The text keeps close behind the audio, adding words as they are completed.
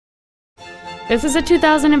This is a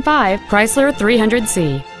 2005 Chrysler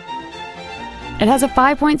 300C. It has a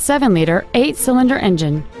 5.7-liter 8-cylinder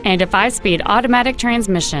engine and a 5-speed automatic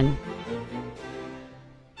transmission.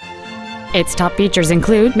 Its top features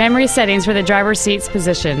include memory settings for the driver's seat's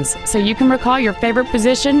positions, so you can recall your favorite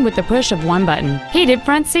position with the push of one button, heated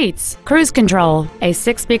front seats, cruise control, a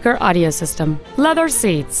 6-speaker audio system, leather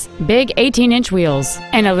seats, big 18-inch wheels,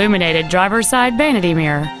 an illuminated driver's side vanity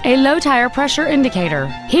mirror, a low tire pressure indicator,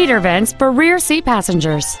 heater vents for rear seat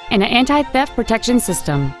passengers, and an anti-theft protection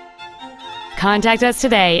system. Contact us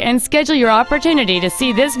today and schedule your opportunity to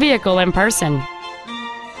see this vehicle in person.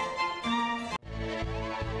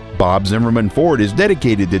 Bob Zimmerman Ford is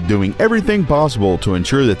dedicated to doing everything possible to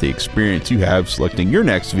ensure that the experience you have selecting your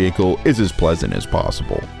next vehicle is as pleasant as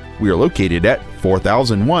possible. We are located at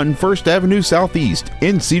 4001 First Avenue Southeast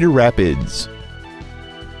in Cedar Rapids.